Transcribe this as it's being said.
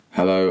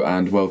Hello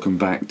and welcome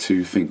back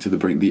to Think to the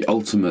Brink, the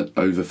ultimate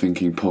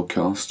overthinking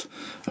podcast,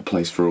 a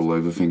place for all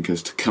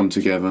overthinkers to come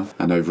together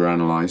and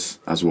overanalyse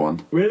as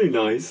one. Really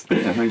nice.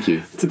 Yeah, thank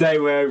you. Today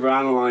we're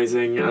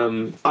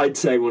overanalysing, I'd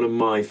say one of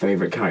my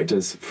favourite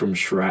characters from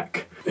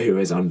Shrek, who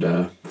is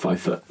under 5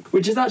 foot.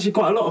 Which is actually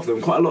quite a lot of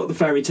them. Quite a lot of the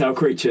fairy tale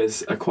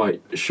creatures are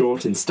quite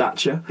short in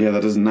stature. Yeah,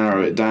 that doesn't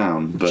narrow it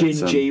down. But,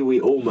 Gingy,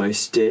 we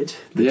almost did.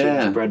 The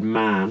gingerbread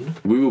man.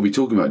 We will be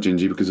talking about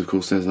Gingy because, of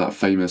course, there's that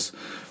famous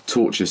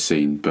torture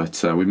scene,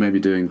 but we may be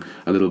doing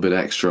a little bit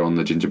extra on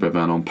the gingerbread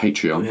man on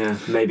Patreon. Yeah,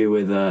 maybe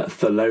with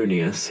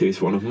Thelonious, who's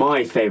one of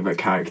my favourite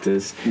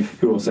characters,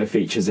 who also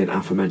features in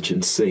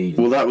aforementioned scene.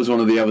 Well, that was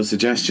one of the other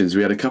suggestions.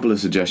 We had a couple of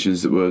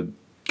suggestions that were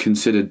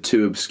considered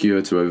too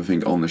obscure to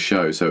overthink on the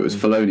show. So it was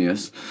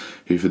Thelonious,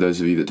 who, for those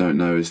of you that don't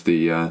know, is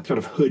the kind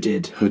of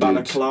hooded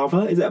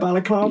balaclava. Is it a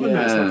balaclava? Yeah.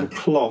 No, it's like a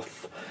cloth.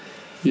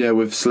 Yeah,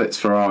 with slits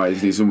for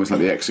eyes. He's almost like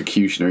the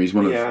executioner. He's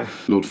one of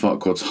Lord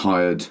Farquaad's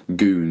hired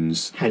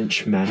goons.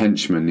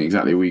 Henchmen,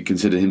 exactly. We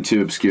consider him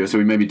too obscure, so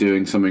we may be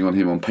doing something on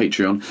him on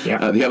Patreon.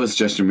 Yeah. The other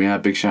suggestion we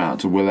had, big shout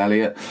out to Will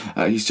Elliott.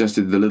 He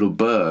suggested the little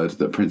bird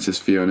that Princess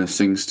Fiona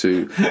sings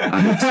to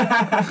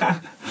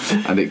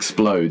and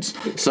explodes.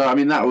 So, I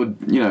mean, that would,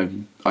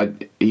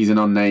 he's an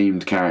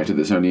unnamed character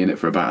that's only in it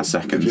for about a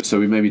second. So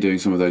we may be doing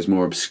some of those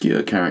more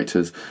obscure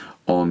characters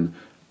on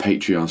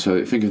Patreon,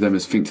 so think of them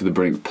as Think to the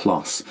Brink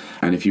Plus.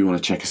 And if you want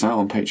to check us out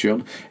on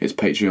Patreon, it's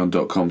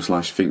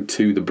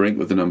patreon.com/thinktothebrink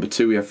with the number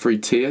 2. We have 3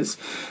 tiers.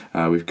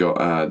 We've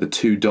got the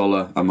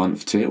 $2 a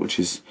month tier, which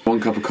is 1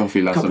 cup of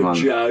coffee less a month,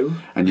 Joe.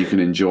 And you can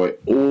enjoy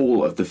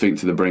all of the Think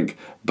to the Brink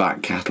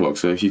back catalogue.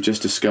 So if you've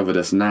just discovered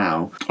us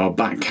now, our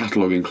back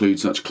catalogue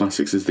includes such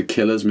classics as The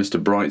Killers,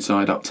 Mr.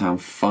 Brightside, Uptown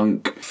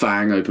Funk,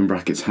 Fang (open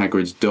brackets)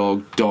 Hagrid's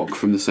Dog, Doc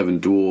from the Seven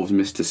Dwarves,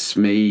 Mr.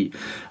 Smee,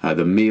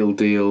 The Meal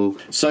Deal.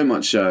 So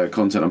much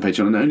content on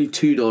Patreon, and only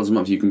 $2 a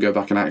month you can go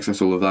back and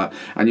access all of that.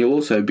 And you'll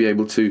also be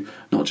able to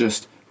not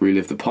just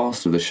relive the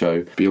past of the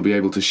show, but you'll be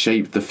able to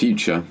shape the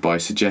future by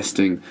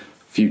suggesting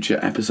future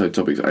episode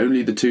topics.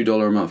 Only the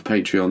 $2 a month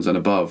Patreons and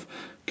above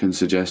can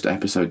suggest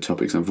episode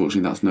topics.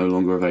 Unfortunately, that's no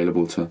longer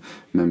available to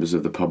members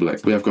of the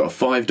public. We have got a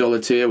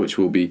 $5 tier, which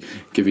will be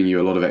giving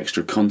you a lot of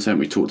extra content.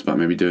 We talked about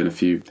maybe doing a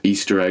few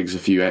Easter eggs, a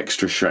few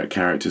extra Shrek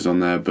characters on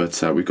there, but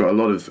we've got a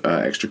lot of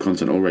extra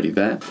content already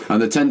there.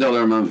 And the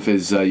 $10 a month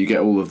is you get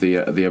all of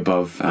the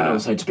above. And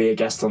also to be a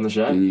guest on the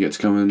show. And you get to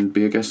come and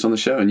be a guest on the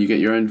show, and you get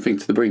your own Think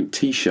to the Brink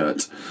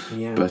t-shirt.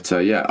 Yeah. But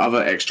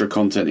other extra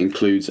content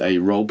includes a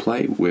role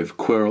play with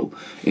Quirrell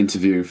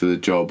interviewing for the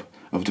job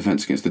of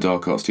Defence Against the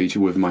Dark Arts teacher,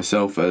 with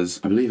myself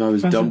as, I believe I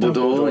was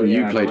Dumbledore, and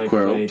you played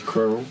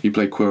Quirrell. You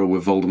played Quirrell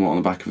with Voldemort on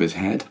the back of his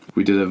head.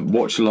 We did a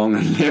watch-along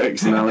and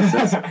lyrics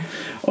analysis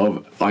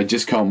of I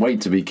Just Can't Wait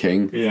to Be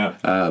King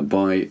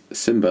by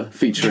Simba,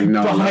 featuring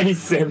Nala.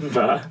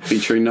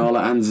 Featuring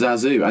Nala and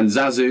Zazu. And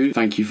Zazu,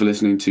 thank you for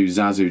listening to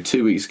Zazu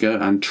 2 weeks ago,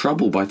 and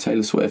Trouble by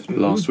Taylor Swift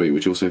last week,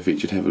 which also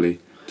featured heavily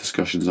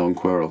discussions on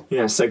Quirrell.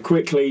 Yeah, so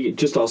quickly,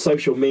 just our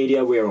social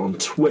media. We're on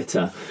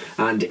Twitter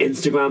and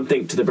Instagram,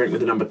 Think to the Brink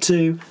with the number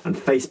 2, and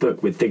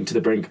Facebook with Think to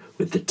the Brink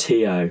with the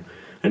TO.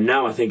 And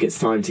now I think it's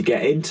time to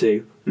get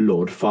into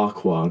Lord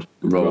Farquaad.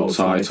 Roll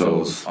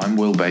titles. I'm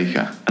Will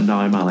Baker. And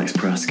I'm Alex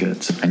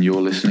Prescott. And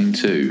you're listening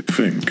to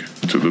Think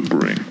to the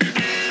Brink.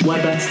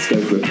 Where best to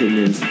go for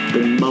opinions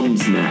than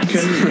Mum's Net?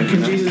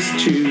 Can Jesus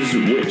choose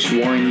which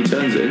wine he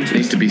turns it into? There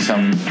needs to be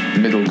some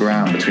middle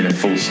ground between a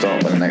full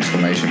stop and an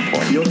exclamation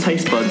point. Your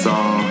taste buds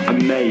are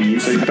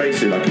amazed. So he's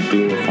basically like a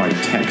glorified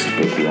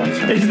textbook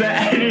writer. Is there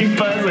any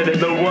person in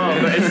the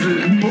world that is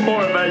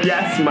more of a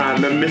yes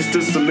man than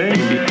Mr. Smith?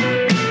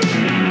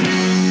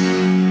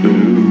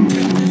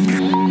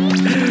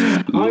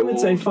 I would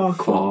say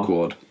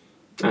Farquaad.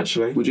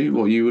 Actually. Would you?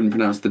 Well, you wouldn't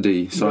pronounce the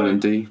D.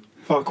 Silent D.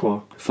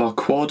 Farquaad.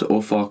 Farquaad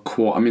or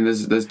Farquaad? I mean,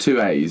 there's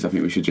 2 A's, I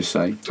think we should just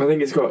say. I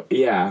think it's got,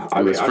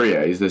 there's 3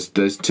 A's.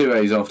 There's 2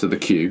 A's after the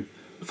Q.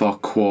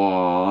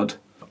 Farquaad.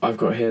 I've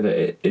got here that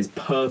it is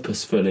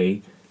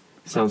purposefully,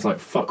 sounds like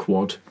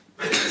fuckwad.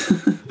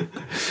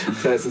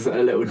 So it's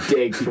a little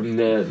dig from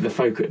the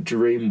folk at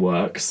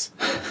DreamWorks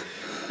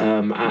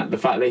at the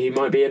fact that he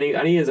might be,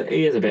 and he is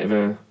a bit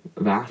of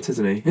that,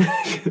 isn't he?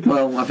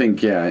 Well, I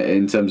think,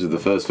 in terms of the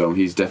first film,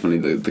 he's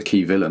definitely the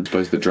key villain. I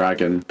suppose the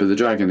dragon. But the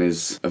dragon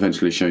is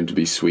eventually shown to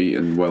be sweet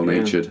and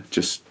well-natured,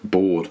 just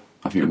bored.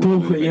 I think.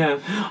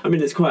 I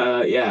mean, it's quite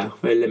a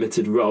very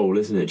limited role,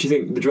 isn't it? Do you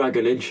think the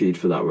dragon interviewed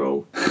for that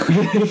role?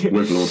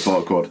 With Lord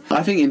Farquaad.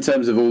 I think in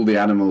terms of all the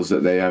animals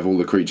that they have, all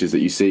the creatures that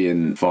you see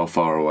in Far,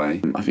 Far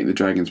Away, I think the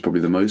dragon's probably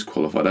the most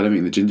qualified. I don't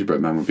think the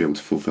gingerbread man would be able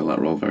to fulfil that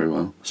role very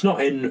well. It's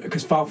not in,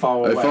 because Far, Far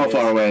Away.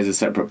 Far Away is a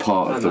separate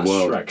part of the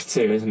world. That's Shrek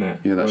 2, isn't it?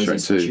 Yeah, that's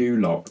Shrek 2.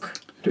 Duloc.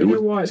 Do you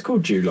know why it's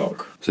called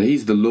Duloc? So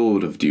he's the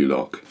Lord of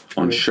Duloc.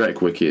 On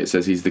Shrek Wiki, it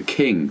says he's the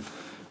king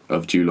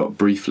of Duloc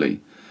briefly.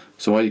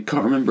 So I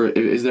can't remember,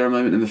 is there a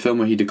moment in the film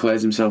where he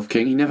declares himself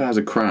king? He never has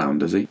a crown,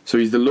 does he? So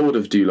he's the Lord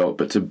of Duloc,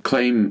 but to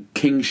claim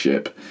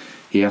kingship,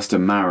 he has to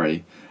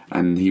marry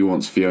and he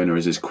wants Fiona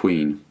as his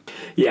queen.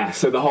 Yeah,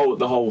 so the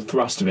whole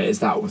thrust of it is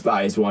that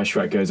is why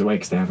Shrek goes away,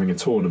 because they're having a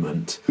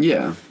tournament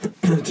Yeah.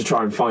 to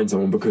try and find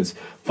someone, because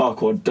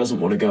Farquaad doesn't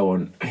want to go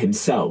on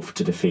himself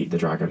to defeat the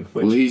dragon.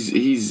 Which, Well,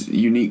 he's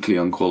uniquely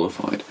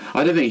unqualified.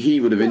 I don't think he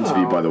would have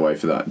interviewed, by the way,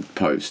 for that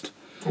post.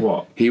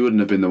 what? He wouldn't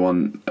have been the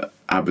one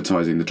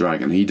advertising the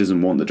dragon. He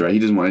doesn't want the dragon. He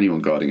doesn't want anyone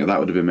guarding it. That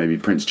would have been maybe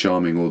Prince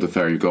Charming or the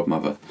fairy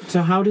godmother.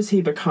 So how does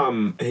he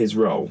become his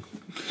role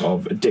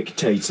of a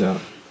dictator?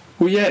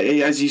 Well,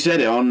 yeah, as you said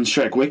it on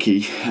Shrek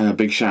Wiki,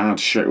 big shout out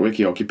to Shrek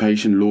Wiki,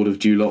 occupation, Lord of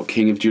Duloc,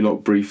 King of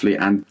Duloc briefly,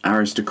 and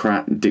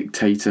aristocrat,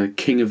 dictator,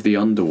 king of the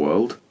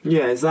underworld.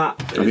 Yeah, is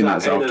that... I think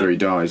that's after he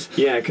dies.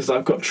 Yeah, because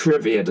I've got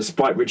trivia.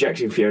 Despite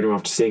rejecting Fiona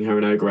after seeing her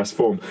in ogress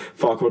form,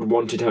 Farquaad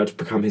wanted her to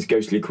become his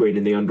ghostly queen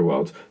in the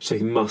underworld, so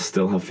he must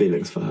still have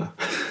feelings for her.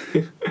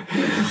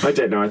 I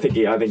don't know. I think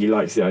he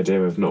likes the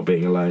idea of not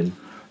being alone.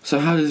 So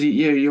how does he...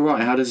 Yeah, you're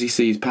right. How does he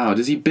see his power?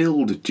 Does he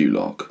build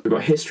Duloc? We've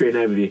got history and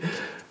overview.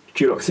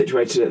 Duloc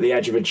situated at the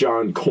edge of a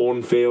giant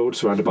cornfield,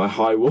 surrounded by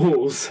high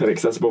walls and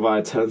accessible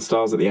via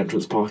turnstiles at the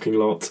entrance parking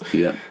lot.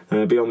 Yeah.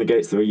 Beyond the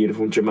gates there are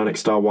uniform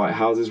Germanic-style white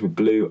houses with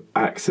blue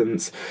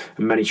accents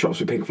and many shops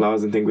with pink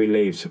flowers and thin green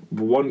leaves.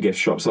 One gift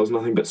shop sells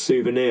nothing but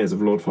souvenirs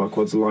of Lord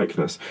Farquaad's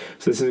likeness,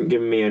 so this isn't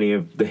giving me any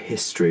of the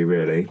history,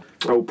 really.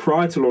 Oh,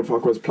 prior to Lord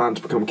Farquaad's plan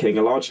to become king,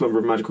 a large number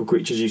of magical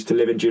creatures used to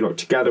live in Duloc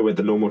together with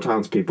the normal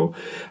townspeople.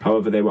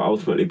 However, they were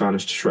ultimately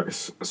banished to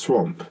Shrek's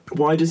swamp.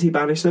 Why does he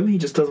banish them? He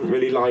just doesn't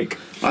really like...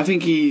 I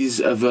think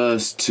he's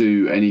averse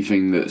to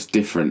anything that's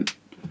different.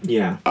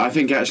 Yeah. I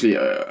think actually,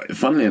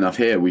 funnily enough,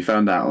 here we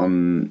found out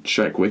on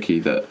Shrek Wiki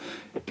that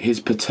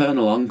his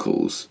paternal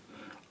uncles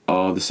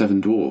are the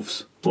Seven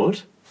Dwarfs.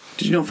 What?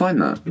 Did you not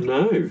find that?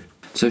 No.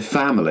 So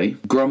family,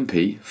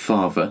 Grumpy,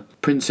 father,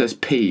 Princess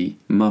P,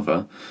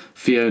 mother,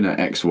 Fiona,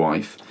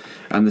 ex-wife,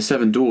 and the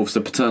Seven Dwarfs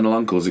are paternal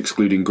uncles,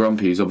 excluding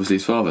Grumpy, who's obviously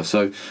his father.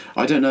 So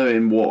I don't know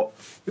in what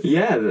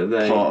Yeah,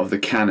 they... part of the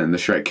canon, the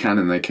Shrek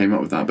canon, they came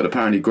up with that, but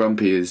apparently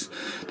Grumpy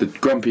the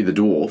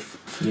dwarf.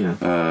 Yeah,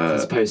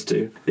 as opposed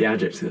to the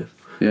adjective.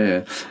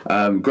 Yeah.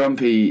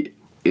 Grumpy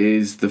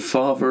is the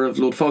father of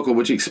Lord Farquaad,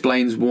 which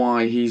explains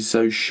why he's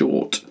so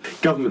short.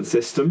 Government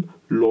system,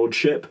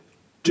 lordship,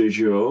 de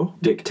jure,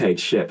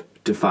 dictatorship,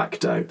 de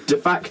facto. De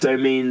facto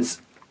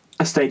means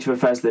a state of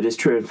affairs that is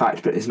true in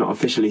fact but is not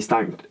officially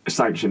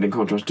sanctioned. In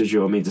contrast, de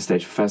jure means a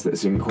state of affairs that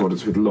is in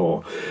accordance with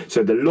law.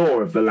 So the law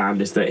of the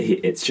land is that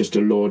it's just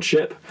a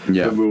lordship.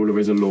 Yeah. The ruler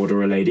is a lord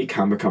or a lady,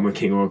 can become a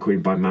king or a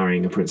queen by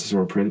marrying a princess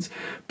or a prince,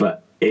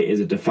 but it is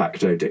a de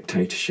facto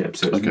dictatorship.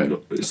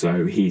 So,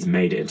 so he's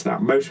made it into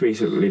that. Most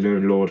recently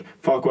known Lord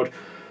Farquaad,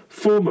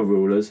 former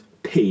rulers,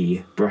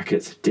 P,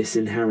 brackets,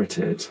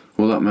 disinherited.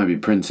 Well, that may be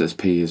Princess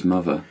P, his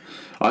mother.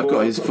 I've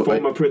got his...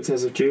 Former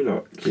Princess of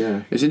Duloc,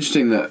 yeah. It's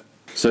interesting that...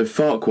 So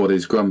Farquaad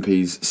is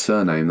Grumpy's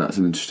surname. That's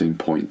an interesting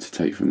point to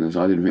take from this.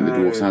 I didn't think the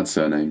dwarfs had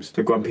surnames.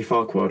 So Grumpy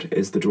Farquaad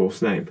is the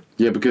dwarf's name?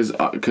 Yeah, because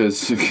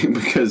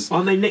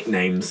Aren't they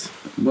nicknames?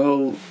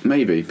 Well,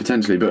 maybe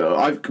potentially,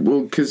 but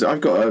because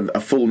I've got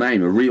a full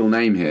name, a real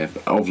name here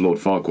of Lord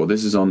Farquaad.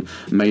 This is on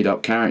Made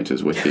Up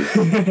Characters Wiki,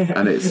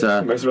 and it's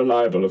most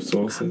reliable of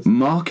sources.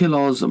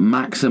 Markilos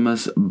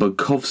Maximus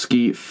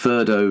Bukowski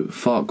Ferdo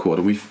Farquaad.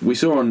 And we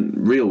saw on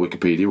real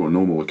Wikipedia or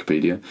normal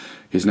Wikipedia,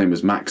 his name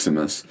was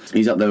Maximus.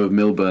 He's up there with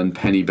Milburn,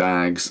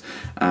 Pennybags,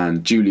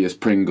 and Julius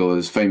Pringle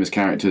as famous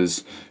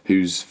characters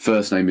whose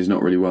first name is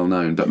not really well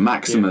known. But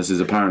Maximus is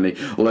apparently,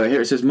 although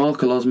here it says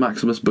Markilos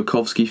Maximus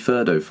Bukowski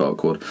Ferdo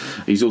Farquaad.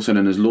 He's also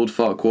known as Lord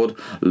Farquaad,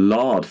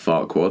 Lard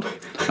Farquaad,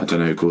 I don't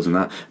know who calls him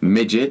that,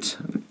 Midget,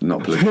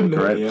 not politically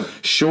correct, Yeah.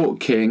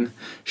 Short King,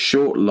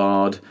 Short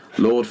Lard,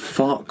 Lord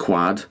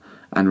Farquaad,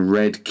 and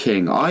Red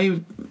King.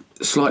 I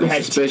slightly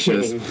Red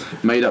suspicious King.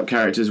 Made Up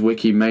Characters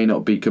Wiki may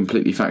not be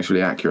completely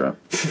factually accurate.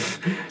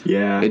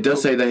 Yeah. It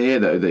does say that here,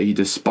 though, that he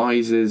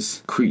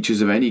despises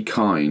creatures of any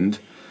kind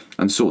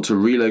and sought to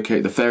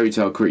relocate the fairy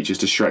tale creatures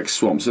to Shrek's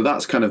swamp. So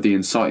that's kind of the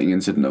inciting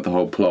incident of the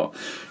whole plot.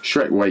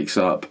 Shrek wakes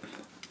up,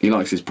 he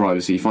likes his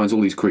privacy, he finds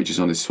all these creatures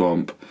on his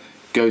swamp,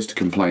 goes to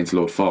complain to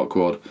Lord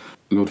Farquaad.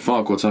 Lord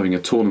Farquaad's having a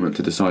tournament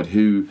to decide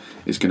who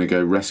is going to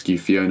go rescue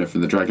Fiona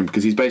from the dragon,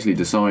 because he's basically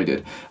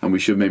decided, and we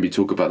should maybe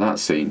talk about that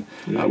scene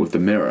with the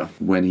mirror,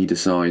 when he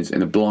decides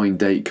in a blind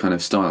date kind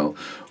of style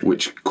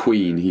which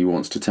queen he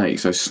wants to take.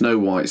 So Snow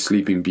White,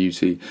 Sleeping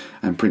Beauty,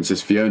 and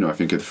Princess Fiona, I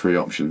think, are the three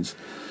options.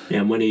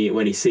 Yeah, and when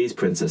he sees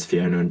Princess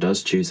Fiona and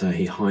does choose her,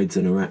 he hides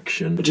an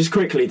erection. But just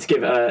quickly to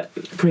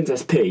give,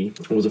 Princess P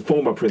was a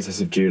former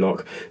princess of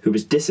Duloc who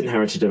was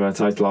disinherited of her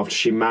title after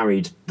she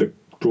married the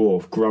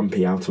dwarf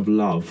Grumpy out of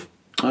love.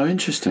 Oh,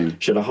 interesting.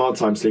 She had a hard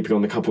time sleeping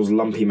on the couple's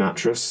lumpy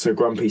mattress, so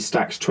Grumpy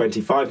stacked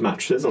 25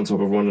 mattresses on top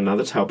of one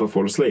another to help her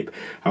fall asleep.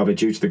 However,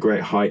 due to the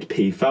great height,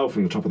 P fell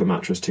from the top of the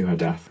mattress to her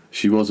death.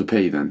 She was a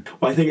P then?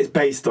 Well, I think it's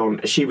based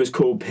on... She was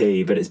called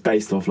P, but it's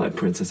based off, like,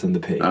 Princess and the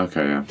P.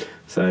 Okay, yeah.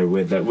 So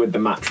with the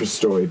mattress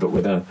story, but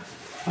with a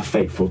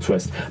fateful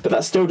twist. But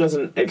that still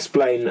doesn't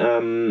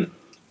explain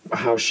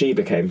how she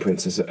became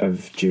Princess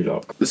of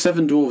Duloc. The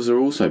seven dwarves are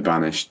also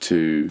banished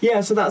to...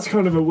 Yeah, so that's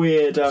kind of a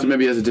weird... So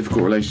maybe he has a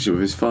difficult relationship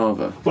with his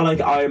father. Well,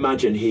 I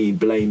imagine he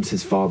blames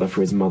his father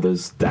for his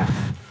mother's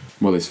death.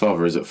 Well, his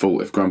father is at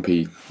fault if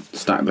Grumpy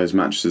stacked those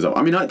mattresses up.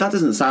 I mean, that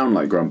doesn't sound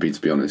like Grumpy, to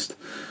be honest.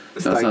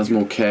 That sounds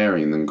more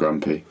caring than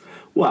Grumpy.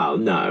 Well,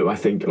 no, I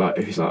think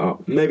he's like,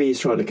 oh, maybe he is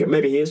trying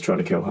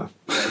to kill her.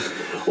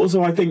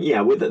 Also, I think,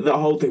 with the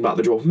whole thing about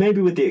the dwarf,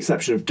 maybe with the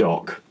exception of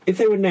Doc, if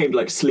they were named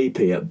like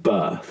Sleepy at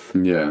birth.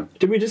 Yeah.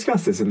 Did we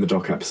discuss this in the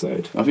Doc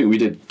episode? I think we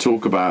did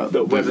talk about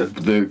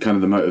the kind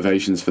of the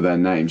motivations for their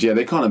names. Yeah,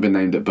 they can't have been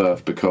named at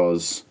birth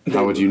because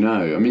how would you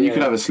know? I mean, you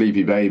could have a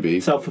sleepy baby.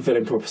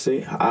 Self-fulfilling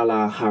prophecy, a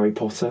la Harry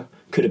Potter.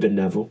 Could have been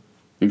Neville.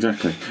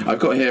 Exactly. I've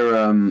got here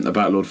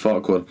about Lord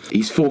Farquaad.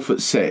 He's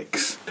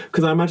 4'6".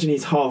 Because I imagine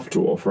he's half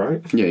dwarf,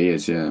 right? Yeah, he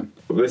is, yeah.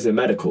 Well, this is a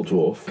medical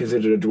dwarf.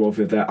 Considered a dwarf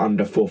if they're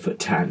under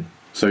 4'10".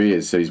 So he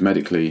is. So he's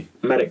medically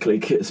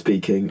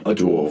speaking, a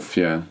dwarf.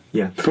 Yeah.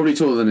 Yeah. Probably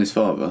taller than his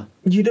father.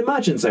 You'd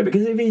imagine so,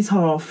 because if he's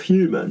half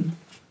human...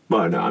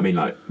 Well, no, I mean,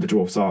 like, the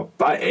dwarfs are...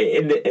 But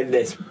in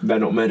this, they're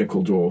not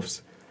medical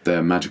dwarfs.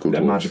 They're magical dwarfs.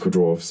 They're magical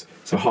dwarfs.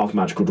 So half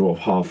magical dwarf,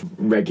 half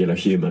regular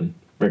human.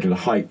 Regular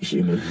height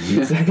human,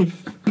 you'd say.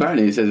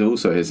 Apparently it says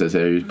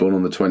here he was born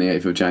on the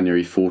 28th of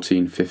January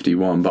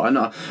 1451,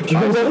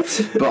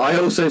 but I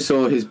also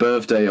saw his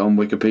birthday on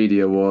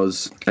Wikipedia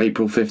was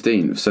April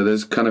 15th, so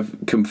there's kind of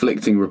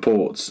conflicting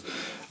reports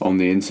on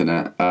the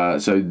internet.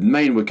 So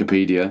main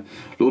Wikipedia,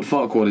 Lord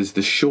Farquaad is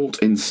the short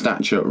in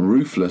stature,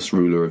 ruthless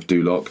ruler of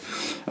Duloc.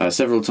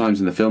 Several times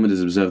in the film it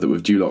is observed that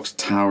with Duloc's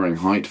towering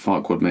height,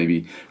 Farquaad may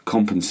be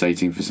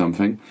compensating for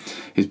something.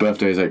 His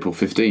birthday is April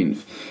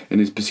 15th. In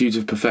his pursuit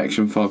of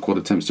perfection, Farquaad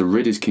attempts to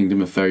rid his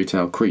kingdom of fairy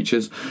tale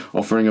creatures,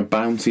 offering a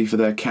bounty for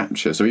their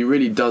capture. So he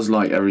really does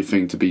like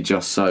everything to be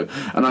just so.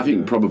 And I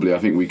think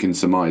we can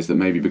surmise that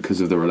maybe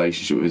because of the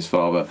relationship with his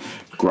father,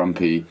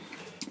 Grumpy,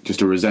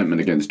 just a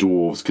resentment against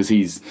dwarves because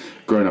he's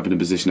grown up in a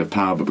position of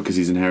power, but because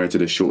he's inherited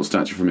a short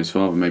stature from his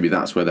father, maybe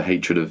that's where the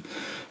hatred of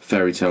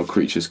fairy tale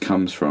creatures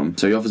comes from.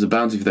 So he offers a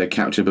bounty for their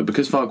capture, but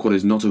because Farquaad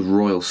is not of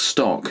royal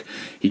stock,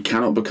 he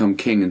cannot become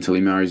king until he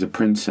marries a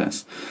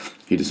princess.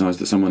 He decides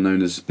that someone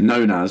known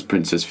as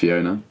Princess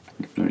Fiona,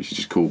 no, she's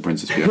just called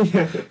Princess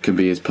Fiona, can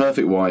be his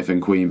perfect wife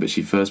and queen, but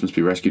she first must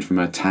be rescued from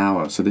her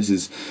tower. So this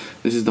is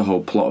the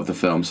whole plot of the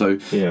film. So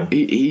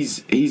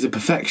he's a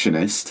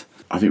perfectionist.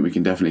 I think we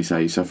can definitely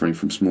say he's suffering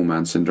from small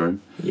man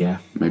syndrome. Yeah.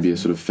 Maybe a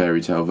sort of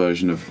fairy tale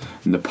version of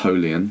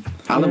Napoleon.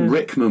 Alan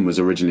Rickman was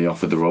originally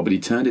offered the role, but he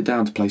turned it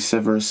down to play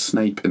Severus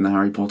Snape in the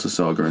Harry Potter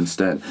saga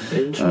instead.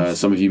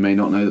 Some of you may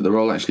not know that the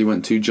role actually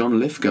went to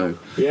John Lithgow.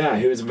 Yeah,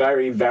 he was a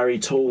very, very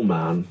tall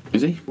man.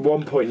 Is he?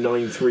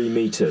 1.93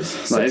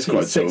 metres. That is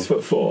quite tall.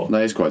 6'4".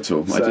 That is quite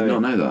tall. I did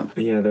not know that.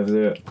 Yeah, there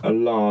was a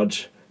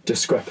large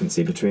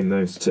discrepancy between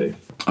those two.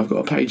 I've got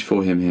a page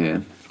for him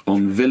here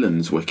on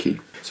Villains Wiki.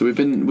 So we've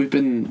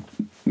been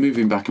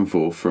moving back and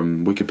forth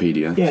from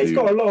Wikipedia. Yeah, he's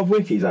got a lot of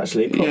wikis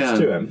actually. Props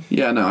to him.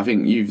 Yeah, no, I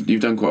think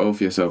you've done quite well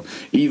for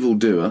yourself.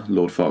 Evildoer,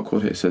 Lord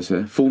Farquaad, it says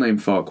here. Full name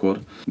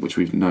Farquaad, which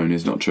we've known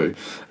is not true.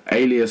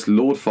 Alias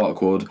Lord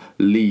Farquaad,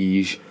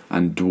 Liege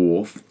and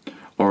Dwarf.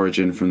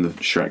 Origin from the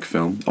Shrek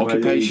film.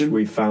 Occupation.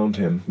 We found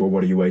him. Well,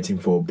 what are you waiting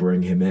for?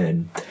 Bring him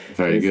in.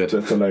 Very good.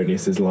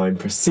 Thelonious' line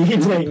preceding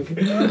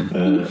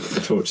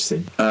the torture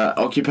scene.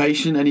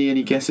 Occupation.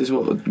 Any guesses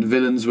what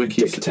Villains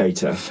Wiki?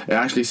 Dictator. It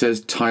actually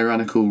says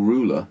tyrannical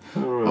ruler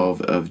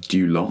of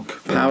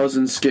Duloc. Powers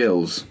and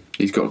skills.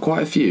 He's got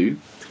quite a few.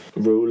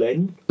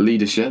 Ruling.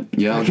 Leadership.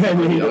 Yeah, I'll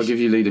give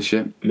you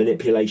leadership.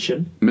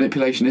 Manipulation.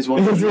 Manipulation is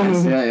one.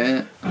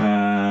 Yes.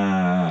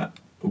 Yeah.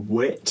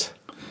 Wit.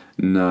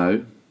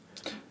 No.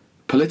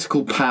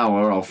 Political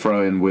power, I'll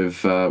throw in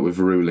with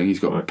ruling. He's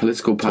got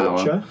political power.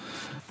 Torture?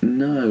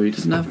 No, he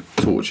doesn't have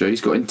torture.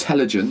 He's got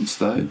intelligence,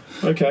 though.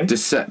 Okay.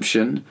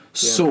 Deception.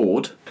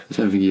 Sword. I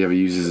don't think he ever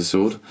uses a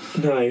sword.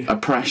 No.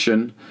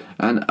 Oppression.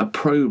 And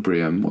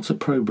opprobrium. What's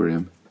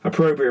opprobrium?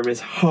 Opprobrium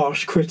is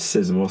harsh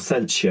criticism or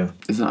censure.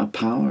 Is that a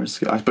power? I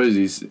suppose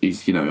he's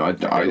I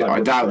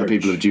doubt the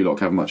people of Duloc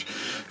have much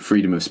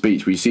freedom of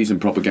speech, but you see some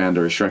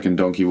propaganda as Shrek and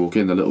Donkey walk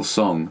in, the little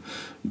song,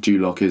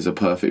 Duloc is a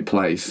perfect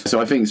place.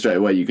 So I think straight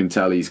away you can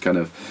tell he's kind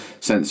of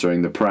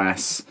censoring the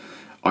press.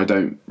 I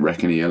don't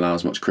reckon he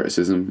allows much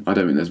criticism. I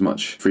don't think there's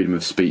much freedom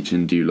of speech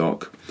in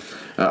Duloc.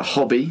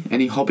 Hobby?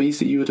 Any hobbies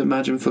that you would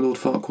imagine for Lord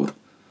Farquaad?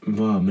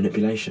 Well,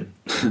 manipulation.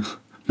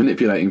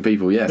 Manipulating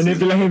people, yes.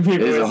 Manipulating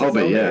people is a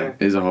hobby, yeah.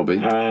 Is a hobby.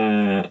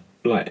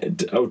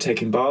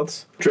 Taking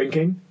baths,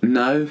 drinking.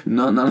 No,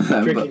 none of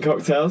them. Drinking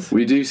cocktails.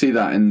 We do see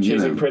that in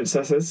choosing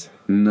princesses.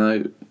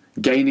 No,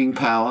 gaining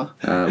power,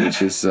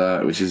 which is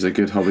a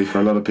good hobby for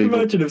a lot of people.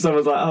 Imagine if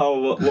someone's like,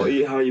 "Oh,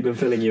 how have you been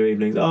filling your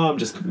evenings?" "Oh, I'm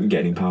just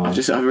gaining power."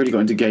 I've really got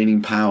into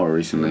gaining power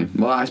recently.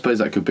 Well, I suppose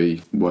that could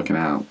be working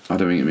out. I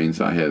don't think it means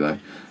that here though.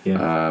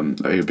 Yeah.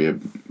 It would be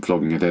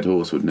flogging a dead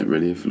horse, wouldn't it?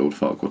 Really, if Lord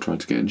Farquaad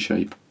tried to get in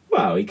shape.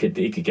 Well, he could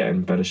get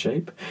in better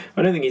shape.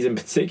 I don't think he's in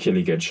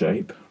particularly good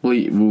shape.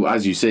 Well,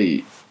 as you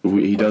see,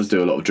 He does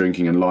do a lot of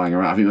drinking and lying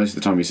around. I think most of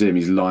the time we see him,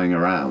 he's lying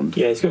around.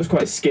 Yeah, he's got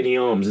quite skinny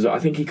arms. I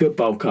think he could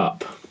bulk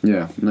up.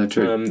 Yeah, no,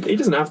 true. He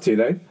doesn't have to,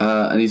 though.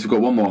 And he's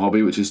got one more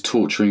hobby, which is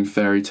torturing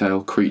fairy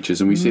tale creatures,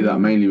 and we see that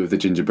mainly with the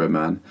Gingerbread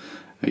Man.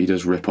 He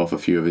does rip off a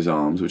few of his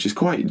arms, which is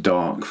quite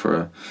dark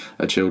for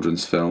a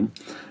children's film.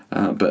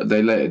 But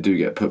they later do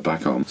get put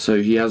back on.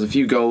 So he has a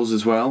few goals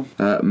as well.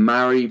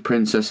 Marry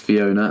Princess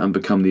Fiona and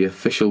become the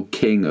official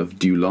king of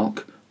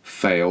Duloc.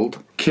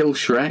 Failed. Kill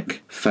Shrek.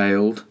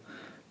 Failed.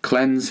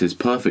 Cleanse his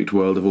perfect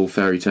world of all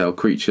fairy tale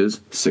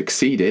creatures.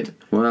 Succeeded.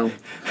 Well,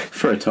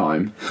 for a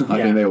time.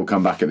 I think they all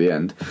come back at the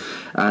end.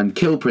 And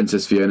kill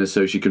Princess Fiona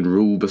so she can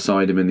rule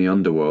beside him in the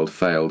underworld.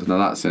 Failed. Now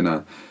that's in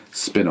a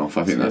spin-off.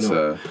 I think that's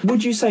a...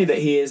 Would you say that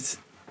he is,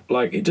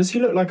 like, does he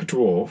look like a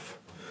dwarf?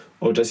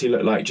 Or does he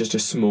look like just a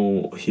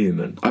small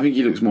human? I think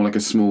he looks more like a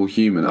small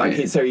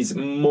human. So he's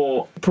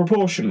more,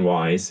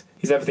 proportion-wise,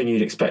 he's everything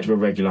you'd expect of a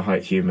regular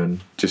height human.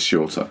 Just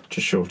shorter.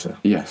 Just shorter.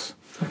 Yes.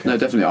 Okay. No,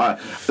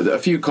 definitely. A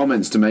few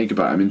comments to make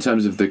about him in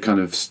terms of the kind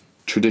of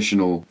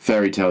traditional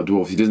fairy tale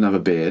dwarf. He doesn't have a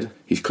beard.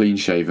 He's clean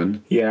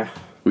shaven. Yeah.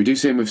 We do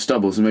see him with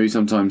stubble, so maybe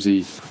sometimes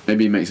he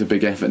makes a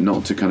big effort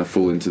not to kind of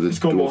fall into the He's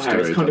got dwarf more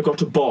hair. He's kind of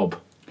got a bob.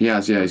 He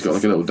has, yeah. He's got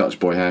like a little Dutch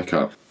boy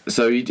haircut.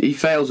 So he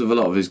fails with a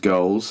lot of his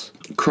goals.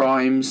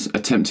 Crimes,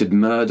 attempted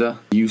murder,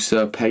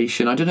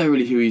 usurpation. I don't know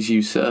really who he's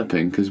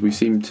usurping because we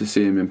seem to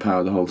see him in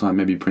power the whole time.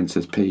 Maybe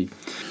Princess P.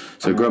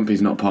 So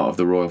Grumpy's not part of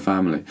the royal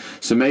family.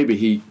 So maybe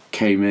he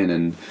came in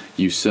and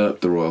usurped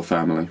the royal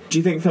family. Do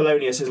you think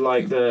Thelonious is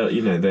like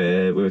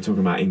we were talking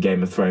about in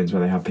Game of Thrones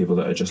where they have people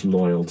that are just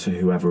loyal to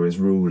whoever is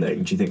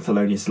ruling? Do you think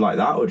Thelonious is like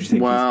that, or do you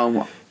think?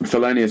 Well,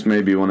 Thelonious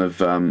may be one of.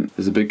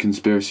 There's a big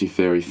conspiracy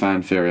theory,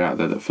 fan theory out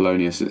there that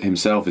Thelonious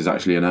himself is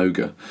actually an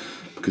ogre,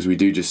 because we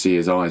do just see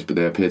his eyes, but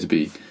they appear to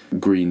be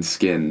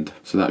green-skinned.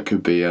 So that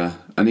could be.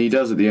 And he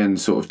does at the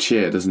end sort of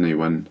cheer, doesn't he?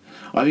 When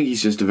I think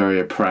he's just a very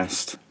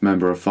oppressed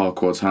member of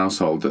Farquaad's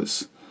household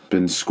that's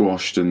been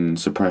squashed and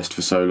suppressed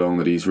for so long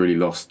that he's really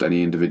lost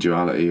any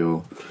individuality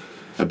or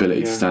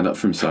ability to stand up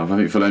for himself. I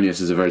think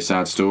Thelonious is a very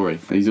sad story.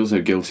 He's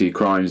also guilty of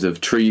crimes of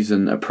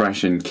treason,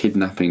 oppression,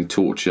 kidnapping,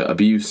 torture,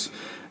 abuse,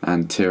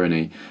 and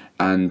tyranny.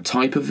 And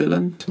type of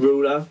villain?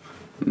 Ruler?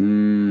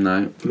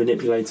 No.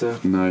 Manipulator?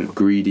 No.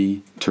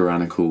 Greedy,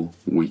 tyrannical,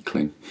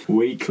 weakling.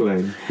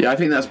 Weakling. Yeah, I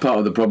think that's part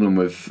of the problem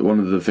with one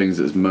of the things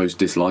that's most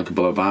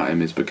dislikable about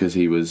him is because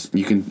he was...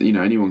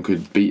 anyone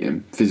could beat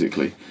him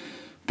physically,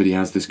 but he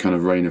has this kind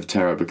of reign of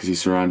terror because he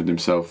surrounded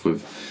himself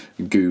with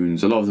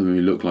goons, a lot of them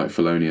who look like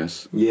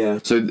Thelonious. Yeah.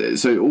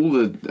 So all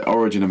the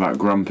origin about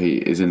Grumpy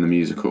is in the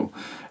musical.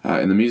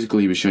 In the musical,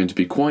 he was shown to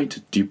be quite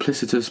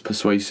duplicitous,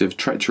 persuasive,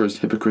 treacherous,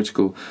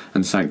 hypocritical,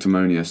 and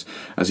sanctimonious,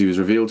 as he was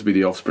revealed to be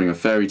the offspring of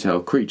fairy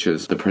tale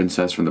creatures, the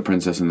princess from The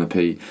Princess and the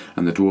Pea,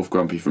 and the dwarf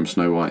Grumpy from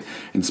Snow White,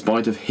 in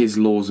spite of his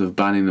laws of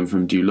banning them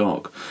from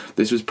Duloc.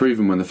 This was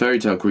proven when the fairy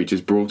tale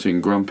creatures brought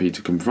in Grumpy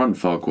to confront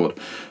Farquaad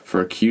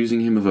for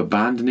accusing him of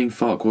abandoning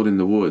Farquaad in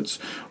the woods,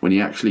 when he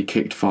actually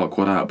kicked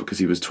Farquaad out because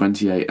he was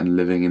 28 and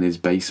living in his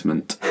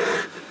basement.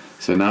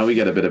 So now we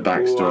get a bit of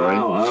backstory.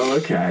 Wow, oh,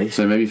 okay.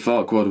 So maybe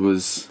Farquaad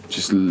was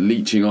just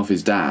leeching off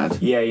his dad.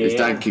 His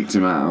dad kicked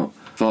him out.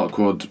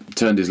 Farquaad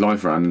turned his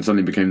life around and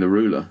suddenly became the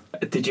ruler.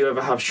 Did you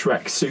ever have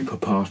Shrek Super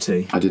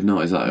Party? I did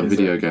not. Is that a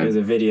video game? It was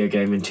a video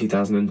game in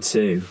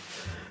 2002.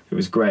 It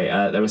was great.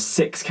 There were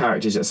 6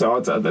 characters. So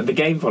the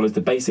game follows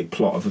the basic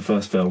plot of the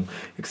first film,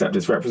 except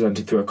it's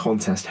represented through a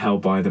contest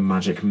held by the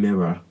Magic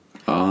Mirror.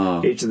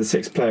 Ah. Each of the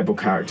 6 playable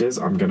characters,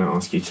 I'm going to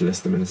ask you to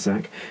list them in a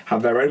sec,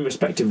 have their own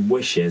respective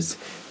wishes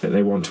that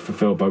they want to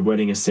fulfill by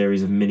winning a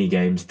series of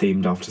mini-games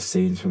themed after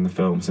scenes from the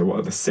film. So what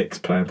are the 6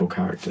 playable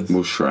characters?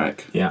 Well,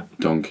 Shrek. Yeah.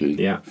 Donkey.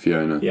 Yeah.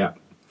 Fiona. Yeah.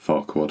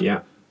 Farquaad.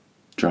 Yeah.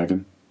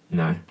 Dragon.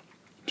 No.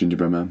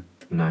 Gingerbread Man.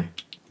 No.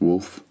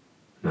 Wolf.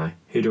 No.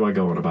 Who do I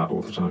go on about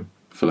all the time?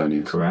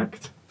 Thelonious.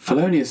 Correct.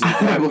 Thelonious is a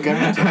playable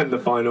character. And the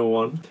final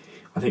one.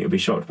 I think you'll be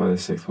shocked by the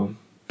 6th one.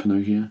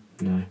 Pinocchio.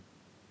 No.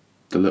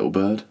 The Little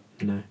Bird.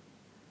 No.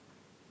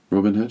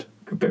 Robin Hood.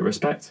 A bit of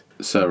respect.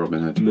 Sir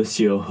Robin Hood.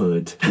 Monsieur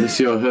Hood.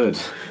 Monsieur Hood.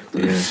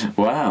 Yeah.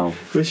 Wow.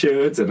 Monsieur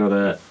Hood's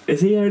another... Is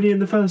he only in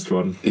the first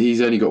one?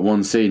 He's only got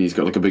one scene. He's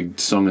got like a big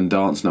song and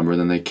dance number, and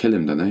then they kill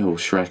him, don't they? Or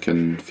Shrek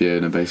and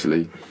Fiona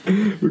basically.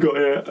 We got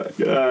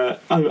here.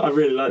 I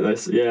really like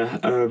this. Yeah.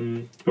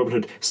 Robin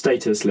Hood.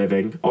 Status: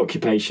 living.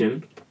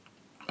 Occupation: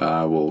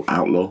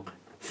 outlaw.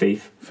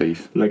 thief.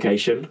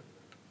 Location: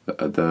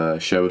 the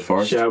Sherwood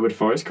Forest. Sherwood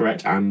Forest,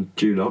 correct. And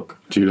Duloc.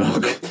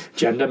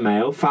 Gender: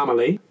 male.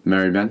 Family: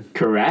 Merry Men.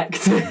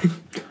 correct. I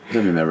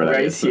don't think they're related.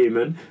 Race: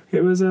 human.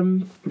 It was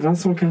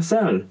Vincent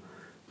Cassel.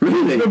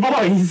 Really? The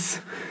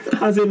Boys,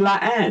 as in La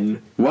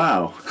Haine.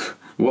 Wow.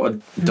 What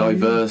a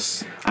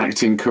diverse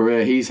acting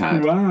career he's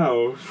had.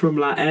 Wow, from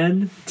La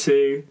Haine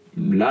to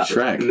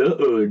Shrek. Le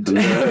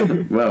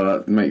Hood. Well,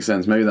 that makes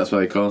sense. Maybe that's why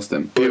they cast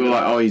him. People are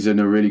like, oh, he's in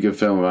a really good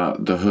film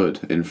about the Hood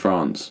in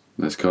France.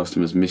 Let's cast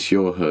him as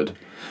Monsieur Hood.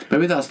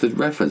 Maybe that's the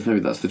reference,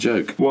 maybe that's the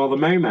joke. While the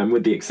merrymen,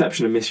 with the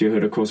exception of Monsieur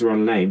Hood, of course, are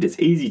unnamed, it's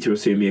easy to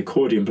assume the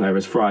accordion player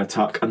is Friar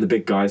Tuck and the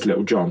big guy is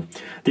Little John.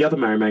 The other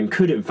merrymen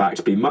could, in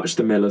fact, be Much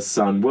the Miller's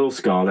son, Will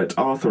Scarlet,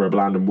 Arthur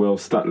O'Bland and Will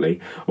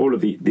Stutley, all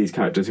of these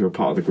characters who are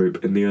part of the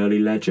group in the early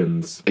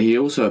legends. He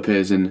also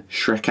appears in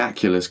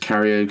Shrekacula's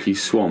Karaoke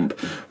Swamp,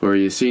 where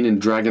he is seen in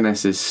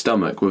Dragoness's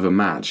stomach with a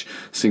match,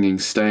 singing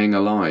Staying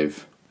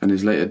Alive, and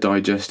is later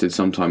digested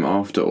sometime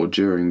after or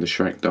during the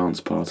Shrek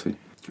dance party.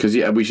 Because,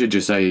 yeah, we should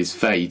just say his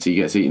fate, he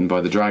gets eaten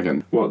by the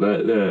dragon. What,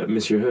 the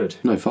Monsieur Hood?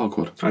 No,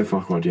 Farquaad. Oh,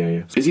 Farquaad,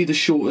 yeah. Is he the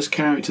shortest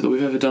character that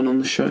we've ever done on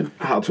the show?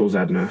 How tall's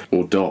Edna?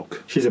 Or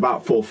Doc? She's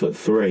about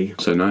 4'3".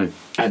 So no.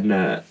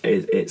 Edna,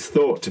 it's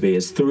thought to be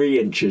as 3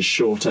 inches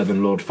shorter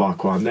than Lord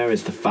Farquaad. There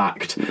is the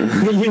fact.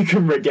 You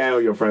can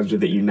regale your friends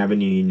with it you never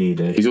knew you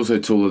needed. He's also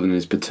taller than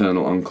his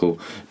paternal uncle.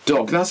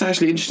 Doc, that's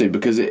actually interesting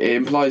because it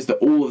implies that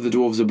all of the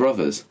dwarves are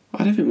brothers.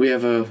 I don't think we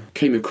ever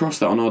came across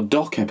that on our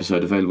Doc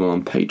episode available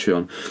on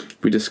Patreon.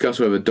 We discussed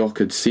whether Doc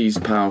had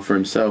seized power for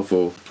himself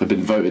or had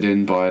been voted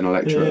in by an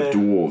electorate of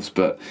dwarves,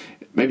 but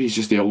maybe he's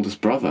just the oldest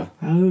brother.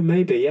 Oh,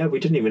 maybe, yeah. We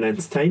didn't even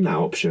entertain that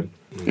option.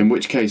 In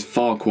which case,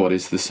 Farquaad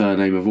is the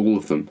surname of all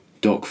of them.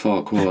 Doc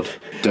Farquaad,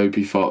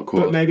 Dopey Farquaad.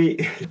 But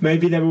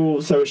maybe they were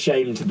all so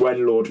ashamed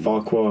when Lord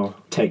Farquaad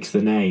takes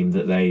the name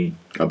that they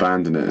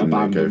abandon it and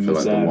they go for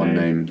like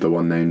the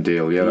one name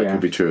deal. Yeah, that could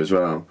be true as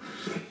well.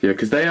 Yeah,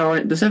 because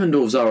the Seven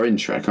Dwarfs are in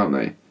Shrek, aren't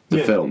they?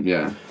 The film,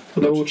 yeah.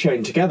 Well, they're all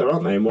chained together,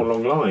 aren't they, in one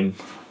long line?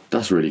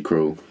 That's really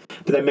cruel.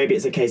 But then maybe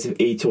it's a case of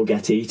eat or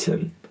get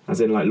eaten.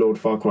 As in, like, Lord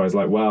Farquaad is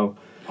like, well,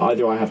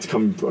 either I have to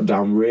come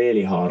down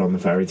really hard on the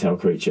fairy tale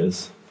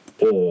creatures,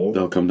 or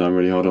they'll come down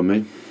really hard on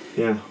me.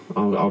 Yeah,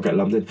 I'll get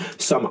lumped in.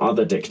 Some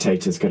other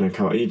dictator's going to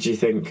come. Do you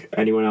think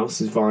anyone else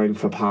is vying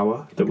for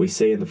power that we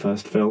see in the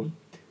first film?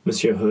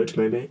 Monsieur Hood,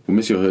 maybe? Well,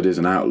 Monsieur Hood is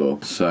an outlaw,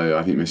 so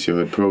I think Monsieur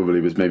Hood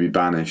probably was maybe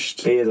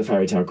banished. He is a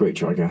fairy tale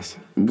creature, I guess.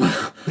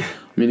 I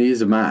mean, he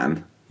is a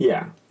man.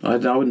 Yeah. I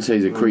wouldn't say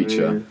he's a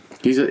creature.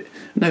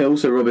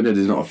 Also Robin Hood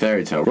is not a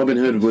fairy tale. Robin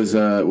Hood was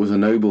a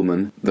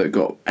nobleman that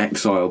got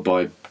exiled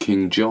by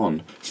King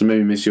John. So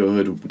maybe Monsieur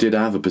Hood did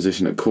have a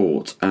position at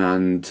court,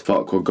 and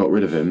Farquaad got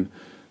rid of him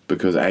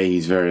because A,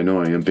 he's very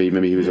annoying, and B,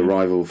 maybe he was a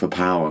rival for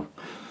power.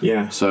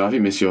 Yeah. So I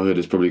think Monsieur Hood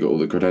has probably got all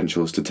the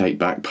credentials to take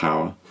back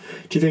power.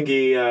 Do you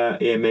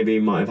think maybe he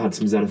might have had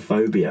some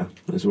xenophobia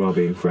as well,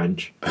 being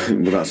French?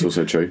 Well, that's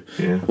also true.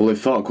 Yeah. Although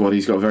Farquaad,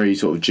 he's got a very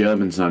sort of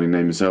German-sounding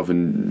name himself,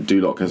 and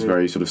Duloc has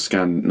very sort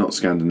of not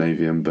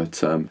Scandinavian, but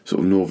sort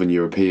of Northern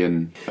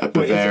European,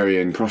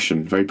 Bavarian,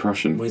 Prussian, very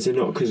Prussian. Well, is it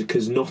not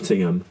because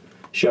Nottingham,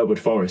 Sherwood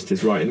Forest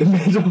is right in the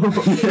middle?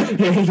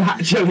 It is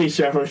actually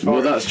Sherwood Forest.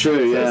 Well, that's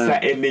true. Yeah.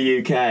 Set in the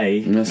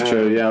UK. That's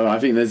true. Yeah, I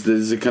think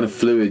there's a kind of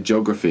fluid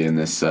geography in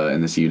this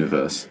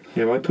universe.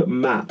 Yeah, I put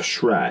map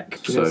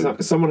Shrek. So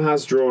someone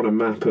has drawn a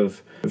map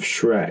of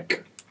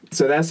Shrek.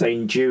 So they're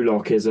saying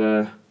Duloc is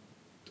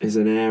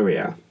an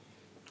area,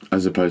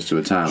 as opposed to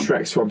a town.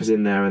 Shrek Swamp is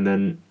in there, and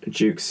then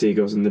Duke's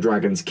Seagulls and the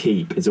Dragon's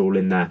Keep is all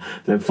in there.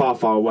 And then Far,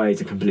 Far Away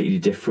is a completely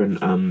different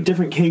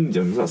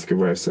kingdoms. That's a good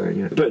way of saying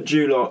it. But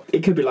Duloc,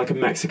 it could be like a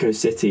Mexico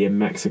City in